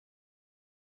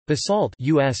Basalt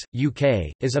US,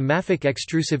 UK, is a mafic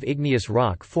extrusive igneous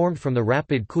rock formed from the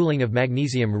rapid cooling of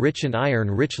magnesium-rich and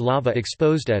iron-rich lava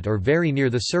exposed at or very near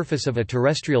the surface of a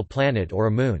terrestrial planet or a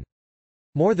moon.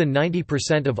 More than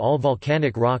 90% of all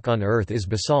volcanic rock on Earth is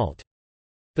basalt.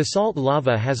 Basalt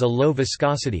lava has a low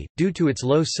viscosity, due to its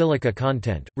low silica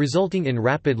content, resulting in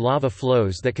rapid lava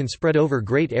flows that can spread over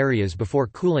great areas before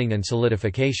cooling and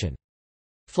solidification.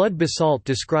 Flood basalt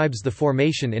describes the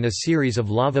formation in a series of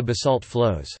lava-basalt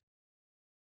flows.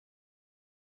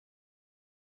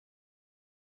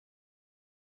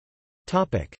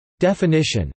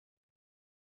 Definition.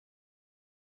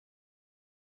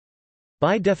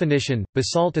 By definition,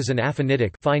 basalt is an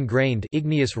aphanitic fine-grained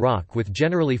igneous rock with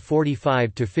generally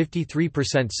 45 to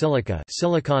 53% silica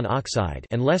silicon oxide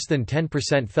and less than 10%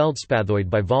 feldspathoid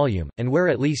by volume, and where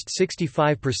at least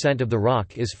 65% of the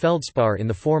rock is feldspar in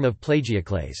the form of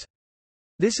plagioclase.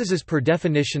 This is as per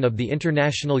definition of the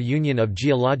International Union of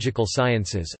Geological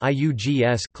Sciences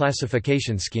 (IUGS)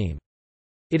 classification scheme.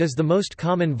 It is the most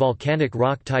common volcanic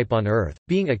rock type on Earth,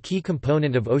 being a key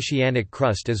component of oceanic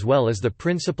crust as well as the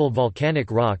principal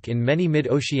volcanic rock in many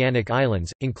mid-oceanic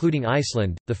islands, including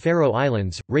Iceland, the Faroe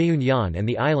Islands, Réunion and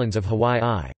the islands of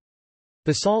Hawaii.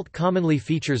 Basalt commonly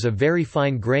features a very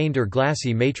fine-grained or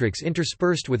glassy matrix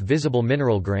interspersed with visible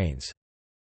mineral grains.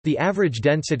 The average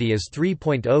density is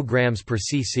 3.0 grams per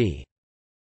cc.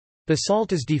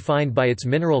 Basalt is defined by its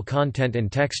mineral content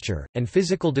and texture, and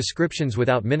physical descriptions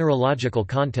without mineralogical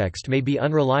context may be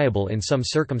unreliable in some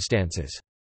circumstances.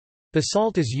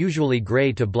 Basalt is usually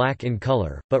gray to black in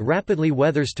color, but rapidly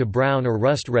weathers to brown or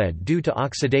rust red due to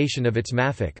oxidation of its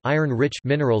mafic iron-rich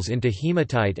minerals into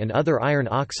hematite and other iron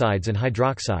oxides and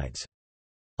hydroxides.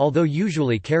 Although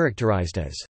usually characterized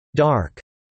as dark,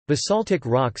 basaltic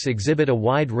rocks exhibit a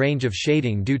wide range of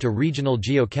shading due to regional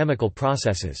geochemical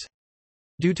processes.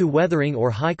 Due to weathering or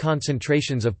high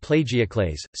concentrations of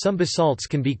plagioclase, some basalts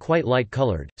can be quite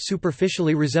light-colored,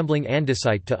 superficially resembling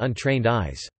andesite to untrained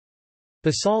eyes.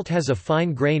 Basalt has a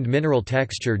fine-grained mineral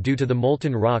texture due to the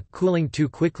molten rock cooling too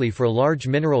quickly for large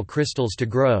mineral crystals to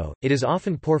grow. It is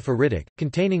often porphyritic,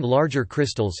 containing larger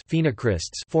crystals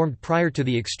phenocrysts formed prior to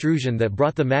the extrusion that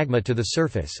brought the magma to the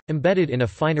surface, embedded in a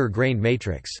finer-grained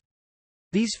matrix.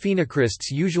 These phenocrysts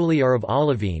usually are of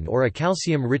olivine or a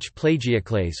calcium-rich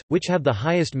plagioclase, which have the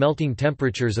highest melting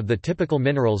temperatures of the typical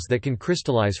minerals that can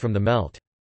crystallize from the melt.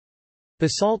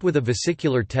 Basalt with a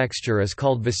vesicular texture is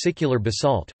called vesicular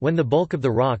basalt, when the bulk of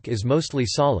the rock is mostly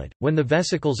solid. When the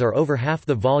vesicles are over half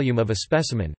the volume of a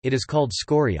specimen, it is called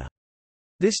scoria.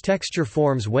 This texture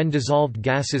forms when dissolved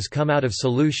gases come out of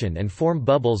solution and form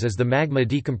bubbles as the magma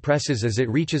decompresses as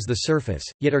it reaches the surface,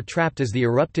 yet are trapped as the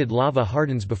erupted lava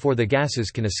hardens before the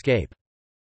gases can escape.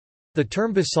 The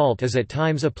term basalt is at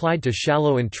times applied to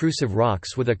shallow intrusive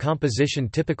rocks with a composition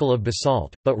typical of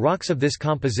basalt, but rocks of this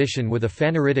composition with a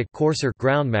phaneritic coarser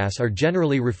groundmass are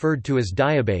generally referred to as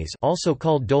diabase, also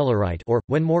called dolerite, or,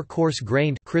 when more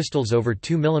coarse-grained, crystals over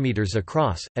 2 mm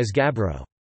across, as gabbro.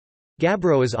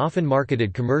 Gabbro is often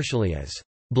marketed commercially as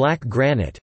black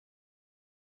granite.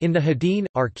 In the Hadean,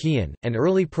 Archean, and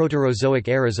early Proterozoic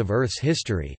eras of Earth's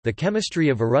history, the chemistry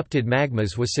of erupted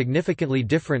magmas was significantly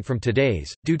different from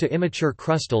today's, due to immature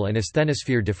crustal and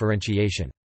asthenosphere differentiation.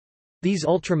 These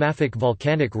ultramafic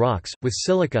volcanic rocks, with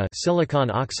silica silicon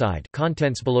oxide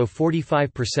contents below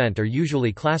 45% are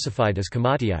usually classified as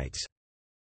komatiites.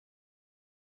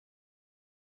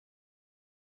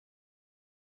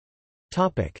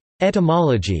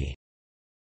 Etymology.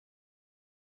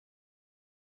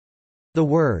 The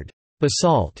word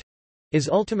basalt is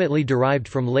ultimately derived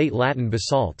from late Latin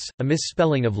basalts, a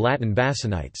misspelling of Latin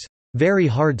basanites, very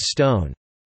hard stone,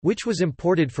 which was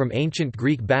imported from ancient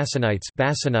Greek basanites,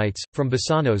 from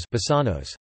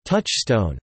basanos,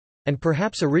 touchstone, and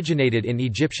perhaps originated in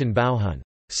Egyptian bauhun,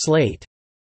 slate.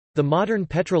 The modern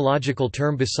petrological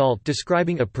term basalt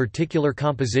describing a particular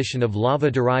composition of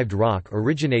lava-derived rock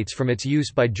originates from its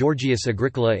use by Georgius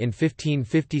Agricola in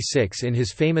 1556 in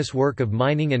his famous work of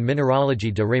Mining and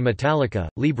Mineralogy de Re Metallica,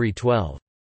 Libri 12.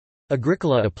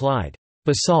 Agricola applied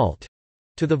basalt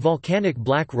to the volcanic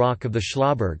black rock of the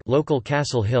Schlauberg local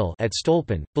Castle Hill at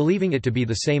Stolpen, believing it to be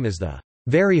the same as the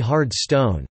very hard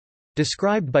stone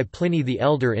described by Pliny the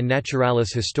Elder in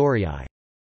Naturalis Historiae.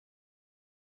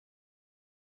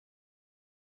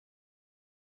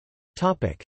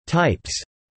 Types.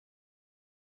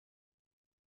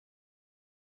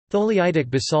 Tholeiitic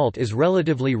basalt is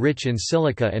relatively rich in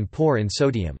silica and poor in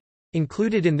sodium.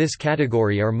 Included in this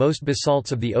category are most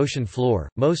basalts of the ocean floor,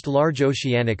 most large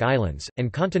oceanic islands,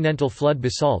 and continental flood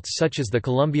basalts such as the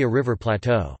Columbia River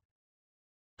Plateau.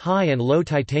 High and low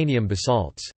titanium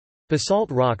basalts.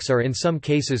 Basalt rocks are in some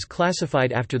cases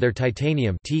classified after their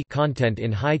titanium T content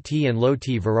in high T and low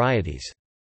T varieties.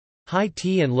 High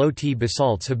T and low T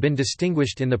basalts have been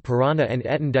distinguished in the Parana and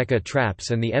Etendeka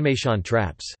traps and the Emachon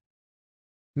traps.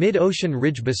 Mid-ocean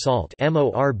ridge basalt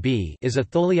 (MORB) is a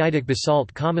tholeiitic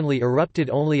basalt commonly erupted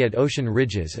only at ocean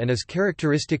ridges and is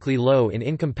characteristically low in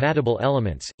incompatible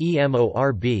elements,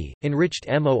 EMORB, enriched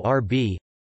MORB,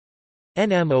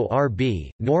 NMORB,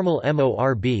 normal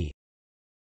MORB,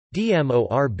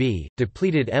 DMORB,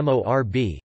 depleted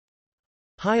MORB.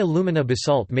 High alumina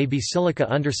basalt may be silica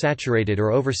undersaturated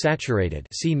or oversaturated.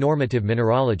 See normative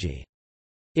mineralogy.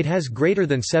 It has greater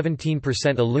than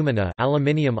 17% alumina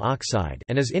aluminium oxide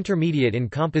and is intermediate in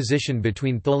composition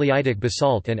between tholeiitic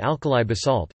basalt and alkali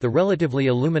basalt. The relatively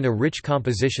alumina-rich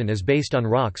composition is based on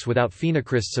rocks without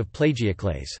phenocrysts of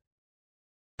plagioclase.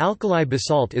 Alkali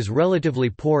basalt is relatively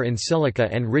poor in silica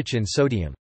and rich in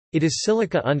sodium. It is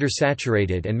silica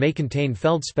undersaturated and may contain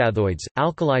feldspathoids,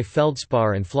 alkali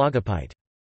feldspar and phlogopite.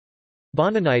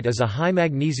 Bonanite is a high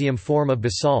magnesium form of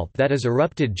basalt that is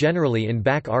erupted generally in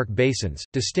back arc basins,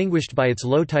 distinguished by its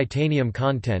low titanium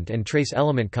content and trace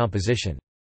element composition.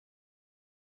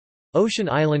 Ocean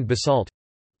island basalt,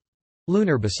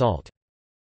 lunar basalt.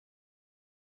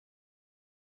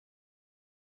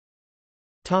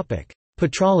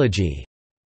 Petrology.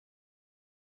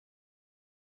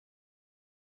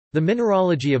 The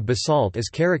mineralogy of basalt is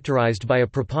characterized by a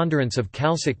preponderance of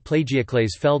calcic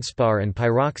plagioclase feldspar and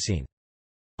pyroxene.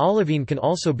 Olivine can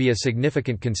also be a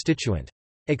significant constituent.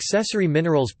 Accessory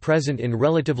minerals present in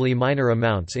relatively minor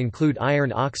amounts include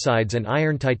iron oxides and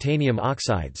iron titanium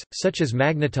oxides, such as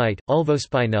magnetite,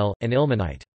 ulvospinel, and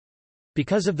ilmenite.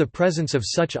 Because of the presence of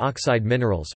such oxide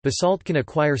minerals, basalt can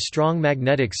acquire strong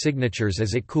magnetic signatures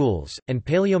as it cools, and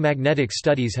paleomagnetic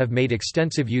studies have made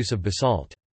extensive use of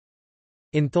basalt.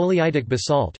 In tholeiitic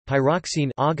basalt,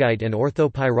 pyroxene augite and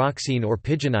orthopyroxene or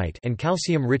pigeonite and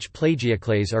calcium-rich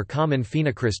plagioclase are common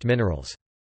phenocryst minerals.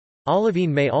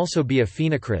 Olivine may also be a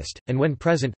phenocryst, and when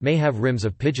present, may have rims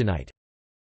of pigeonite.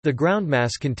 The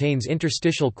groundmass contains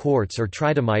interstitial quartz or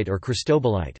tridymite or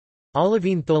cristobalite.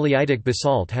 Olivine tholeiitic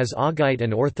basalt has augite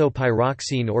and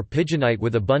orthopyroxene or pigeonite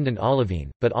with abundant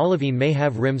olivine, but olivine may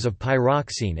have rims of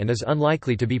pyroxene and is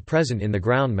unlikely to be present in the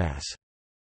groundmass.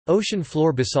 Ocean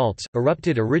floor basalts,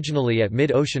 erupted originally at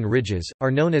mid-ocean ridges, are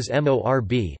known as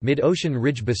MORB mid-ocean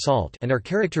ridge basalt and are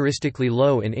characteristically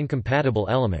low in incompatible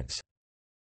elements.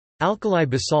 Alkali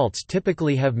basalts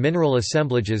typically have mineral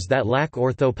assemblages that lack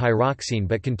orthopyroxene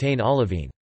but contain olivine.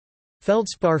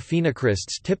 Feldspar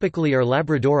phenocrysts typically are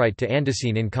labradorite to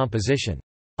andesine in composition.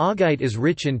 Augite is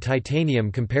rich in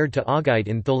titanium compared to augite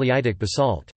in tholeiitic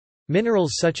basalt.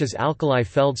 Minerals such as alkali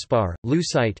feldspar,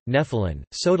 leucite, nepheline,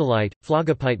 sodalite,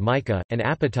 phlogopite mica, and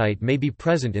apatite may be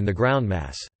present in the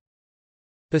groundmass.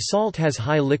 Basalt has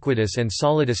high liquidus and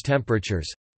solidus temperatures.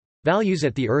 Values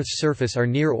at the Earth's surface are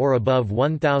near or above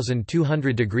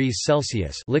 1,200 degrees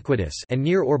Celsius liquidus and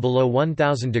near or below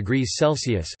 1,000 degrees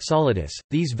Celsius solidus.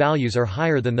 These values are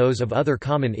higher than those of other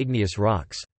common igneous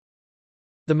rocks.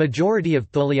 The majority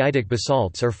of tholeiitic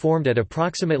basalts are formed at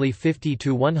approximately 50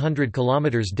 to 100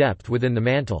 km depth within the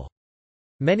mantle.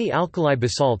 Many alkali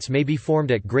basalts may be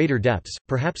formed at greater depths,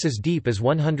 perhaps as deep as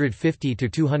 150 to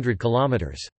 200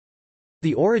 km.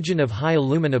 The origin of high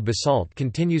alumina basalt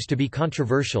continues to be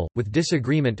controversial, with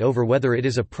disagreement over whether it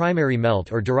is a primary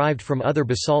melt or derived from other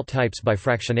basalt types by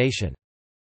fractionation.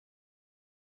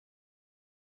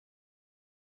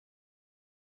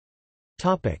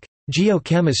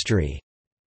 Geochemistry.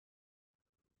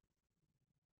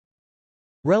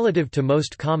 Relative to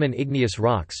most common igneous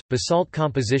rocks, basalt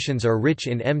compositions are rich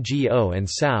in MgO and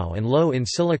Sau and low in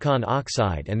silicon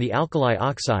oxide and the alkali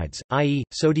oxides, i.e.,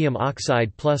 sodium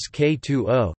oxide plus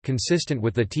K2O, consistent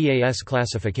with the TAS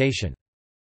classification.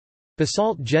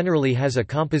 Basalt generally has a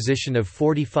composition of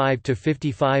 45 to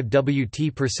 55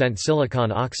 Wt%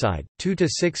 silicon oxide, 2 to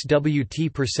 6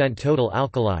 Wt% total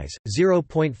alkalis,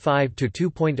 0.5 to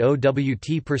 2.0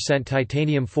 Wt%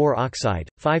 titanium-4 oxide,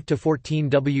 5 to 14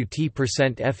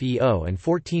 Wt% FeO and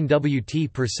 14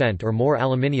 Wt% or more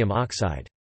aluminium oxide.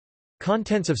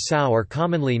 Contents of Sau are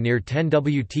commonly near 10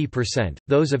 Wt%,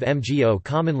 those of MgO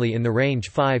commonly in the range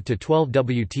 5 to 12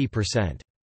 Wt%.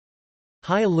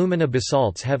 High alumina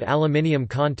basalts have aluminium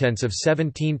contents of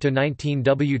 17 to 19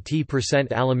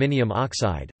 Wt% aluminium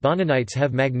oxide. Bonanites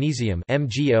have magnesium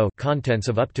 (MgO) contents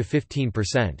of up to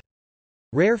 15%.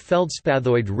 Rare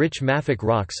feldspathoid-rich mafic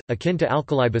rocks, akin to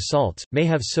alkali basalts, may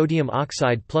have sodium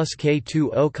oxide plus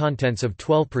K2O contents of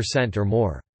 12% or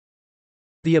more.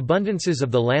 The abundances of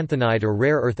the lanthanide or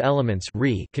rare earth elements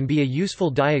can be a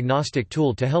useful diagnostic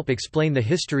tool to help explain the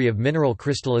history of mineral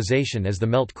crystallization as the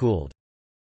melt cooled.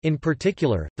 In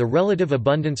particular, the relative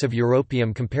abundance of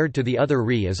europium compared to the other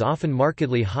Re is often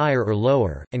markedly higher or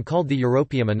lower, and called the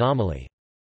europium anomaly.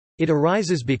 It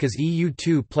arises because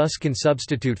Eu2+ can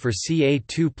substitute for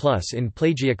Ca2+ in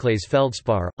plagioclase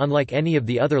feldspar, unlike any of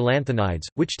the other lanthanides,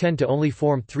 which tend to only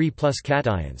form 3+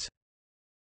 cations.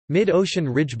 Mid-ocean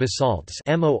ridge basalts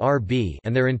 (MORB)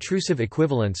 and their intrusive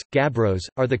equivalents, gabbros,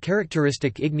 are the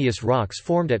characteristic igneous rocks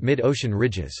formed at mid-ocean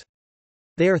ridges.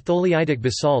 They are tholeiitic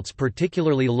basalts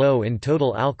particularly low in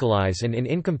total alkalis and in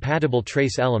incompatible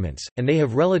trace elements, and they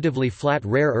have relatively flat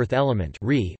rare earth element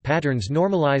patterns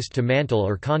normalized to mantle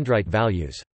or chondrite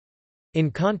values.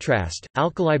 In contrast,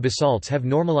 alkali basalts have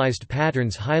normalized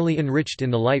patterns highly enriched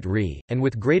in the light Re, and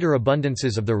with greater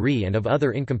abundances of the Re and of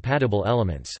other incompatible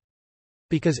elements.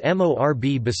 Because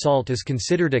MORB basalt is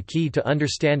considered a key to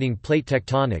understanding plate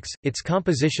tectonics, its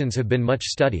compositions have been much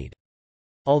studied.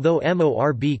 Although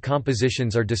MORB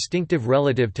compositions are distinctive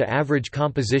relative to average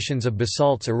compositions of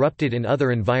basalts erupted in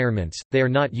other environments, they are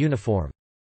not uniform.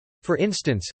 For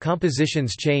instance,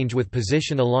 compositions change with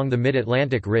position along the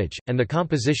mid-Atlantic ridge, and the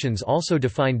compositions also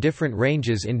define different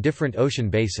ranges in different ocean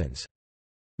basins.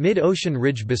 Mid-ocean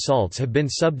ridge basalts have been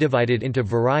subdivided into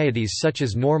varieties such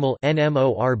as normal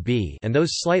NMORB and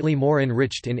those slightly more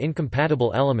enriched in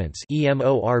incompatible elements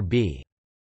EMORB.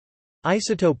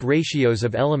 Isotope ratios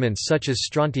of elements such as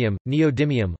strontium,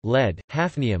 neodymium, lead,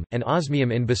 hafnium, and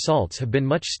osmium in basalts have been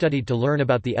much studied to learn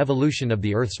about the evolution of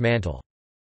the Earth's mantle.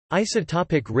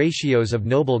 Isotopic ratios of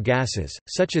noble gases,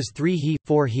 such as 3He,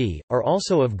 4He, are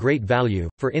also of great value.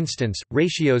 For instance,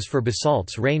 ratios for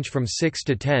basalts range from 6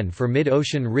 to 10 for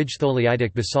mid-ocean ridge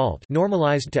tholeiitic basalt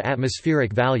normalized to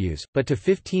atmospheric values, but to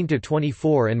 15 to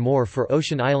 24 and more for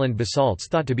ocean island basalts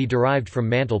thought to be derived from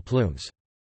mantle plumes.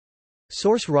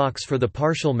 Source rocks for the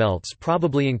partial melts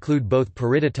probably include both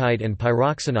peridotite and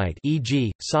pyroxenite,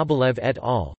 e.g., Sobolev et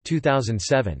al.,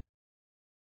 2007.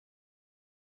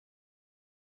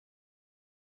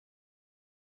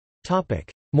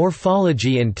 Topic: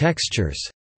 Morphology and textures.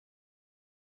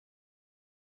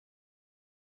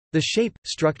 The shape,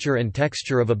 structure and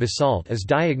texture of a basalt is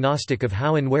diagnostic of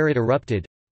how and where it erupted,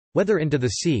 whether into the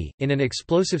sea, in an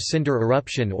explosive cinder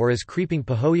eruption or as creeping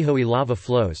pahoehoe lava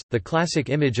flows, the classic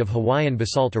image of Hawaiian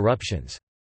basalt eruptions.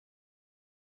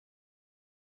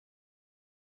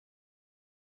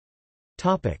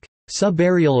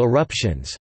 Subaerial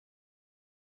eruptions.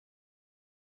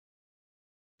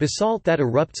 Basalt that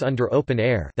erupts under open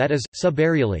air, that is,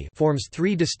 subaerially, forms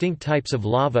three distinct types of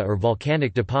lava or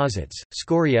volcanic deposits: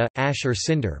 scoria, ash or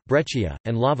cinder, breccia,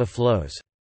 and lava flows.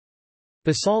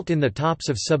 Basalt in the tops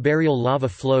of subaerial lava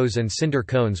flows and cinder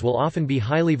cones will often be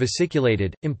highly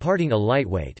vesiculated, imparting a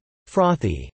lightweight,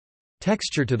 frothy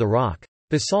texture to the rock.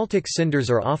 Basaltic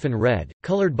cinders are often red,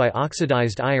 colored by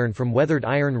oxidized iron from weathered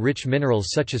iron-rich minerals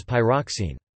such as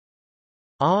pyroxene.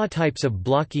 Types of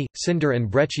blocky, cinder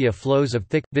and breccia flows of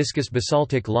thick, viscous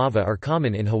basaltic lava are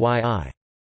common in Hawaii.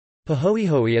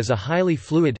 Pahoehoe is a highly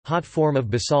fluid, hot form of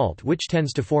basalt which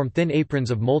tends to form thin aprons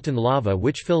of molten lava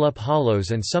which fill up hollows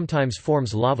and sometimes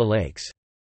forms lava lakes.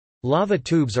 Lava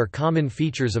tubes are common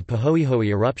features of Pahoehoe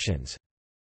eruptions.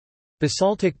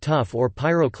 Basaltic tuff or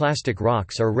pyroclastic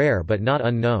rocks are rare but not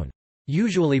unknown.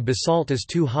 Usually basalt is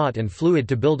too hot and fluid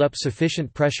to build up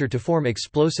sufficient pressure to form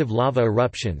explosive lava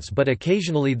eruptions, but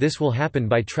occasionally this will happen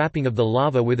by trapping of the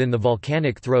lava within the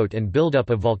volcanic throat and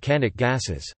buildup of volcanic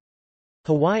gases.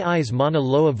 Hawaii's Mauna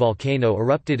Loa volcano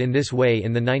erupted in this way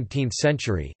in the 19th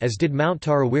century, as did Mount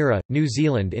Tarawera, New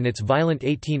Zealand in its violent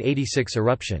 1886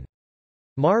 eruption.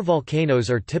 Maar volcanoes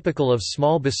are typical of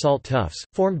small basalt tuffs,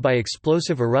 formed by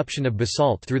explosive eruption of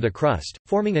basalt through the crust,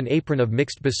 forming an apron of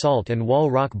mixed basalt and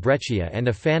wall rock breccia and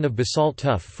a fan of basalt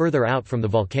tuff further out from the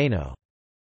volcano.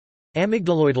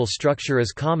 Amygdaloidal structure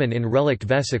is common in relict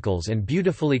vesicles and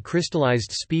beautifully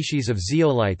crystallized species of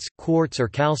zeolites, quartz or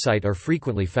calcite are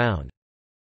frequently found.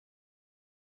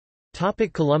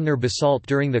 Columnar basalt.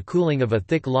 During the cooling of a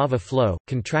thick lava flow,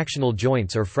 contractional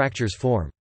joints or fractures form.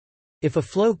 If a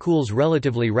flow cools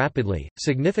relatively rapidly,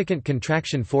 significant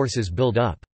contraction forces build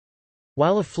up.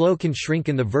 While a flow can shrink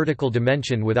in the vertical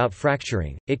dimension without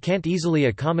fracturing, it can't easily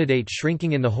accommodate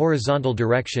shrinking in the horizontal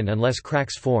direction unless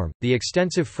cracks form. The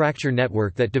extensive fracture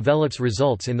network that develops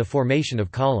results in the formation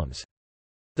of columns.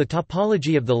 The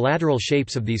topology of the lateral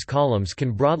shapes of these columns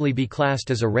can broadly be classed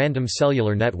as a random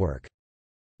cellular network.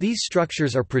 These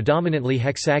structures are predominantly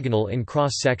hexagonal in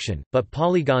cross-section, but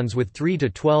polygons with 3 to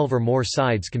 12 or more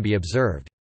sides can be observed.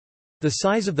 The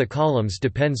size of the columns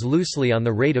depends loosely on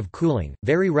the rate of cooling.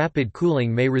 Very rapid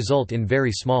cooling may result in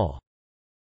very small.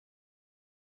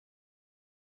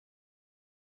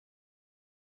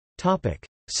 Topic: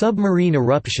 Submarine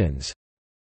eruptions.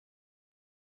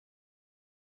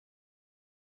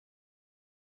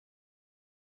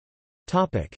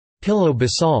 Topic: Pillow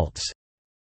basalts.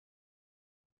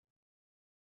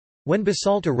 When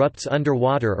basalt erupts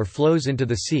underwater or flows into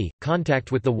the sea,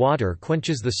 contact with the water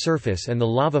quenches the surface and the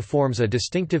lava forms a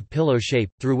distinctive pillow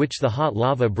shape, through which the hot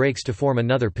lava breaks to form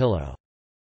another pillow.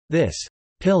 This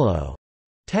pillow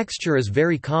texture is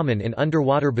very common in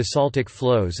underwater basaltic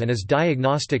flows and is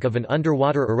diagnostic of an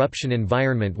underwater eruption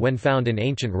environment when found in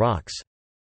ancient rocks.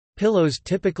 Pillows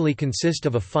typically consist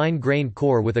of a fine-grained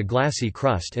core with a glassy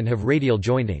crust and have radial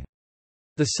jointing.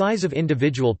 The size of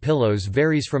individual pillows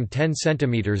varies from 10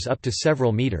 cm up to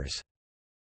several meters.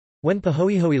 When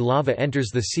Pahoehoe lava enters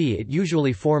the sea, it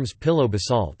usually forms pillow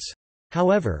basalts.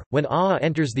 However, when Aa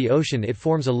enters the ocean, it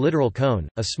forms a littoral cone,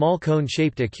 a small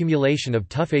cone-shaped accumulation of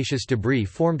tufaceous debris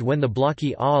formed when the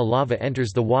blocky Aa lava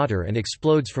enters the water and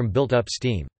explodes from built-up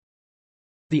steam.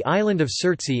 The island of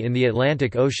Surtsey in the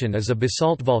Atlantic Ocean is a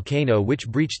basalt volcano which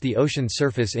breached the ocean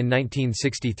surface in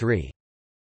 1963.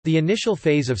 The initial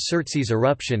phase of Surtsey's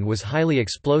eruption was highly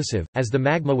explosive, as the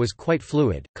magma was quite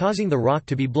fluid, causing the rock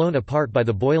to be blown apart by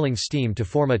the boiling steam to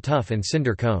form a tuff and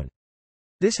cinder cone.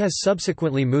 This has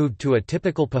subsequently moved to a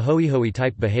typical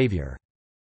Pahoehoe-type behavior.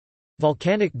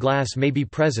 Volcanic glass may be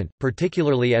present,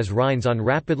 particularly as rinds on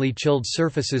rapidly chilled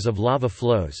surfaces of lava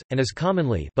flows, and is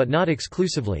commonly but not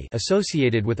exclusively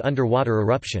associated with underwater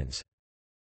eruptions.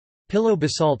 Pillow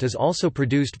basalt is also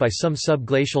produced by some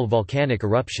subglacial volcanic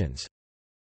eruptions.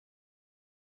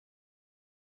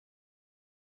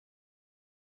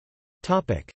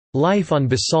 Life on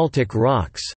basaltic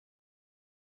rocks.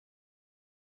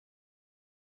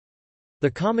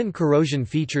 The common corrosion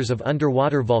features of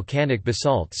underwater volcanic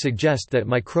basalt suggest that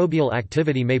microbial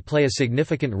activity may play a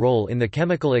significant role in the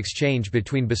chemical exchange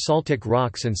between basaltic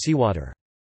rocks and seawater.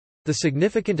 The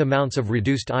significant amounts of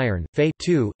reduced iron, Fe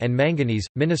and manganese,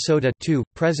 Minnesota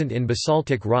present in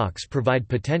basaltic rocks provide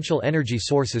potential energy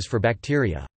sources for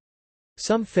bacteria.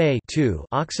 Some Fe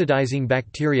oxidizing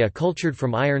bacteria cultured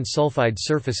from iron sulfide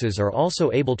surfaces are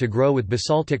also able to grow with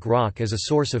basaltic rock as a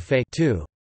source of Fe.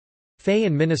 Fe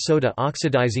and Minnesota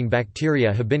oxidizing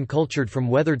bacteria have been cultured from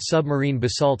weathered submarine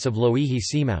basalts of Loihi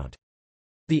seamount.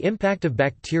 The impact of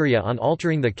bacteria on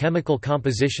altering the chemical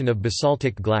composition of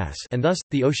basaltic glass and thus,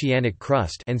 the oceanic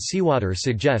crust and seawater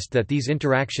suggest that these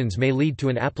interactions may lead to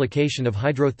an application of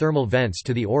hydrothermal vents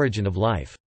to the origin of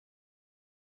life.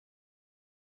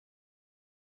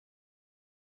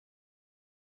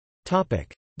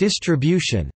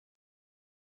 Distribution.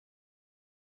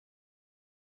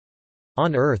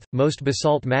 On Earth, most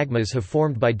basalt magmas have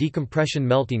formed by decompression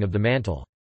melting of the mantle.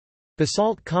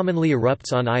 Basalt commonly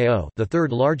erupts on Io, the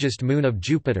third largest moon of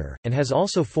Jupiter, and has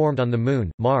also formed on the Moon,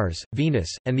 Mars, Venus,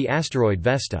 and the asteroid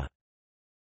Vesta.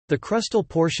 The crustal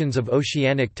portions of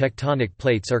oceanic tectonic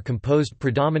plates are composed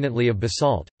predominantly of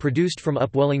basalt, produced from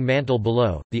upwelling mantle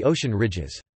below, the ocean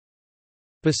ridges.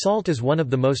 Basalt is one of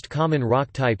the most common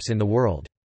rock types in the world.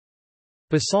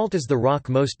 Basalt is the rock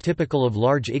most typical of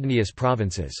large igneous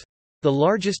provinces. The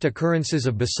largest occurrences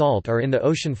of basalt are in the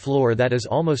ocean floor that is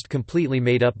almost completely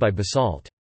made up by basalt.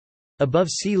 Above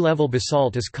sea level,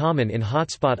 basalt is common in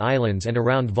hotspot islands and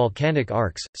around volcanic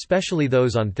arcs, especially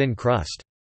those on thin crust.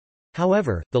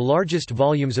 However, the largest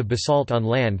volumes of basalt on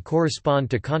land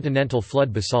correspond to continental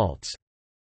flood basalts.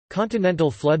 Continental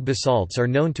flood basalts are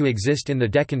known to exist in the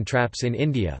Deccan Traps in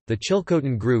India, the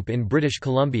Chilcotin Group in British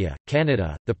Columbia,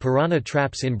 Canada, the Parana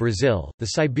Traps in Brazil, the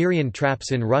Siberian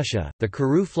Traps in Russia, the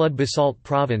Karoo Flood Basalt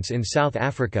Province in South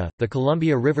Africa, the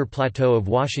Columbia River Plateau of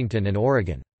Washington and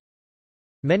Oregon.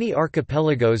 Many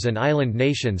archipelagos and island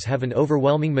nations have an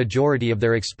overwhelming majority of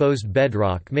their exposed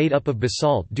bedrock made up of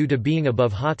basalt due to being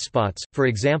above hotspots, for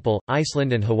example,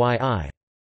 Iceland and Hawaii.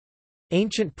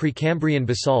 Ancient Precambrian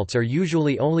basalts are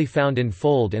usually only found in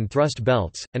fold and thrust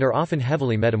belts, and are often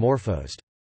heavily metamorphosed.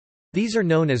 These are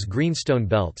known as greenstone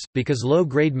belts, because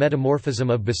low-grade metamorphism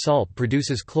of basalt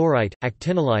produces chlorite,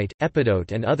 actinolite,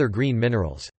 epidote and other green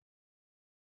minerals.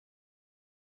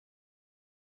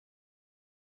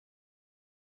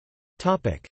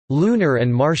 Lunar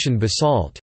and Martian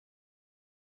basalt.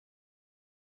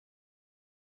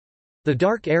 The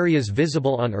dark areas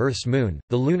visible on Earth's moon,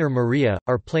 the lunar maria,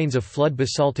 are plains of flood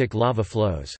basaltic lava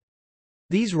flows.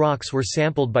 These rocks were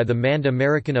sampled by the manned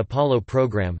American Apollo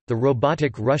program, the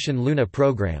robotic Russian Luna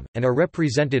program, and are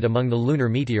represented among the lunar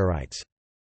meteorites.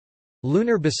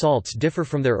 Lunar basalts differ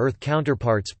from their Earth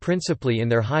counterparts principally in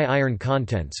their high iron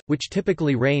contents, which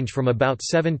typically range from about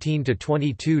 17 to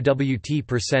 22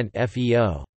 Wt%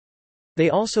 FeO.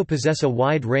 They also possess a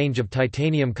wide range of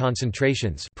titanium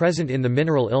concentrations present in the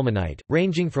mineral ilmenite,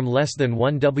 ranging from less than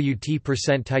 1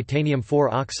 Wt%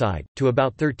 titanium-4 oxide, to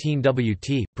about 13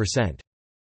 Wt%.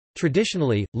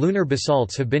 Traditionally, lunar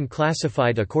basalts have been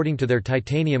classified according to their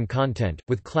titanium content,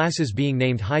 with classes being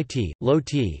named high T, low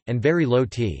T, and very low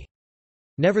T.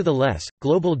 Nevertheless,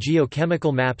 global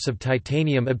geochemical maps of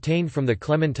titanium obtained from the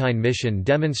Clementine mission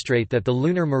demonstrate that the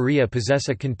lunar maria possess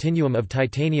a continuum of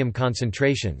titanium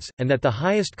concentrations, and that the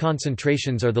highest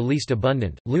concentrations are the least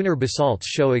abundant. Lunar basalts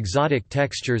show exotic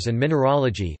textures and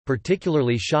mineralogy,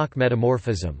 particularly shock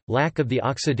metamorphism, lack of the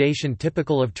oxidation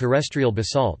typical of terrestrial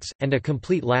basalts, and a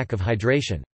complete lack of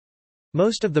hydration.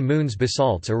 Most of the Moon's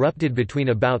basalts erupted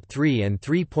between about 3 and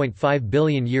 3.5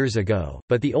 billion years ago,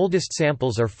 but the oldest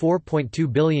samples are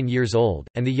 4.2 billion years old,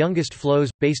 and the youngest flows,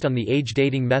 based on the age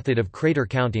dating method of crater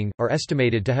counting, are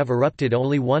estimated to have erupted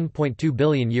only 1.2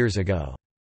 billion years ago.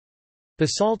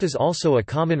 Basalt is also a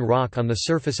common rock on the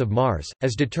surface of Mars,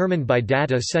 as determined by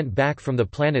data sent back from the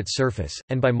planet's surface,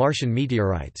 and by Martian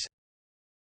meteorites.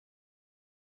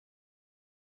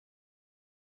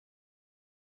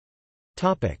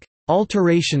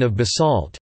 Alteration of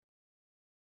basalt.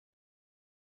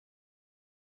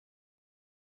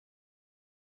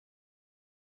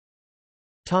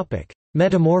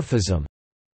 Metamorphism.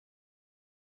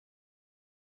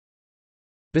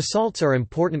 Basalts are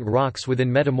important rocks within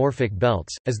metamorphic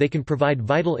belts, as they can provide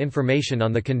vital information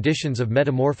on the conditions of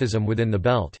metamorphism within the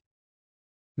belt.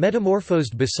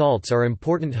 Metamorphosed basalts are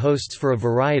important hosts for a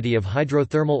variety of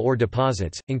hydrothermal ore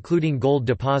deposits, including gold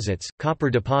deposits, copper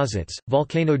deposits,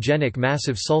 volcanogenic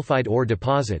massive sulfide ore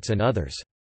deposits and others.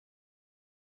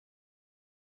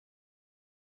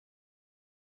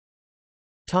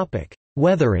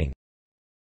 Weathering.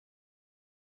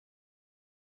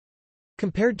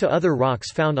 Compared to other rocks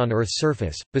found on Earth's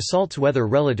surface, basalts weather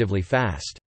relatively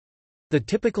fast. The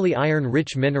typically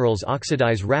iron-rich minerals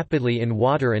oxidize rapidly in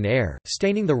water and air,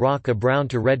 staining the rock a brown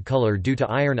to red color due to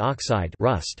iron oxide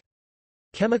rust.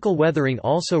 Chemical weathering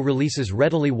also releases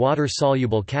readily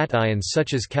water-soluble cations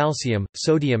such as calcium,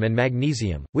 sodium and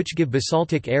magnesium, which give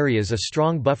basaltic areas a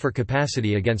strong buffer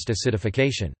capacity against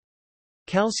acidification.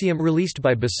 Calcium released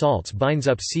by basalts binds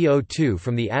up CO2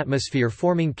 from the atmosphere,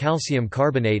 forming calcium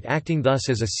carbonate, acting thus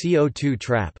as a CO2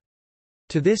 trap.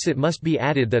 To this it must be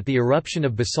added that the eruption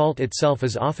of basalt itself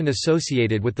is often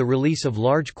associated with the release of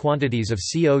large quantities of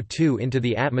CO2 into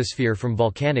the atmosphere from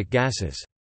volcanic gases.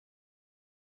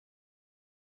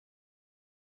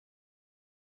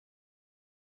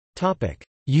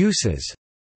 Uses.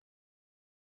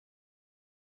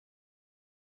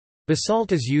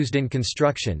 Basalt is used in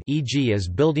construction, e.g. as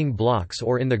building blocks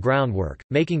or in the groundwork,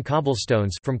 making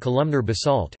cobblestones from columnar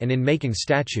basalt, and in making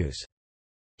statues.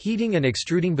 Heating and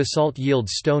extruding basalt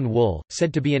yields stone wool,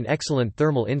 said to be an excellent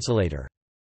thermal insulator.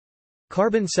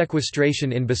 Carbon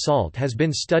sequestration in basalt has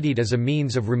been studied as a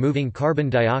means of removing carbon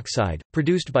dioxide,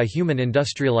 produced by human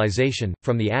industrialization,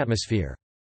 from the atmosphere.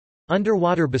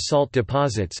 Underwater basalt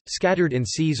deposits, scattered in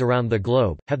seas around the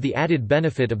globe, have the added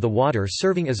benefit of the water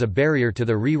serving as a barrier to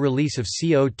the re-release of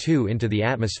CO2 into the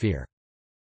atmosphere.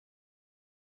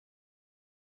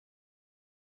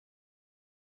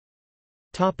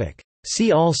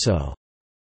 See also: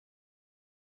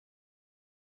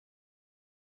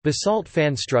 Basalt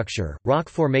fan structure, rock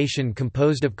formation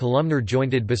composed of columnar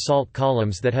jointed basalt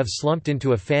columns that have slumped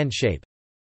into a fan shape.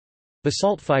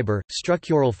 Basalt fiber,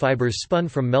 structural fibers spun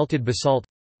from melted basalt.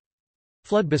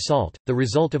 Flood basalt, the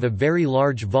result of a very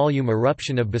large volume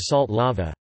eruption of basalt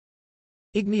lava.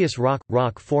 Igneous rock,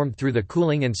 rock formed through the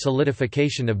cooling and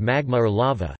solidification of magma or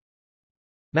lava.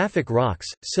 Mafic rocks,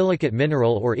 silicate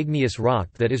mineral or igneous rock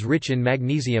that is rich in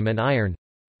magnesium and iron.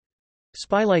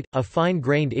 Spilite, a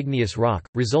fine-grained igneous rock,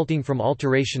 resulting from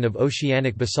alteration of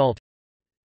oceanic basalt.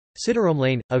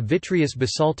 Sideromlane, a vitreous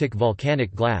basaltic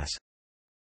volcanic glass.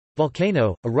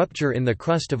 Volcano, a rupture in the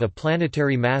crust of a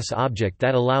planetary mass object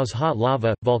that allows hot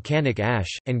lava, volcanic ash,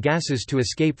 and gases to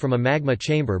escape from a magma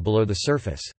chamber below the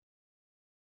surface.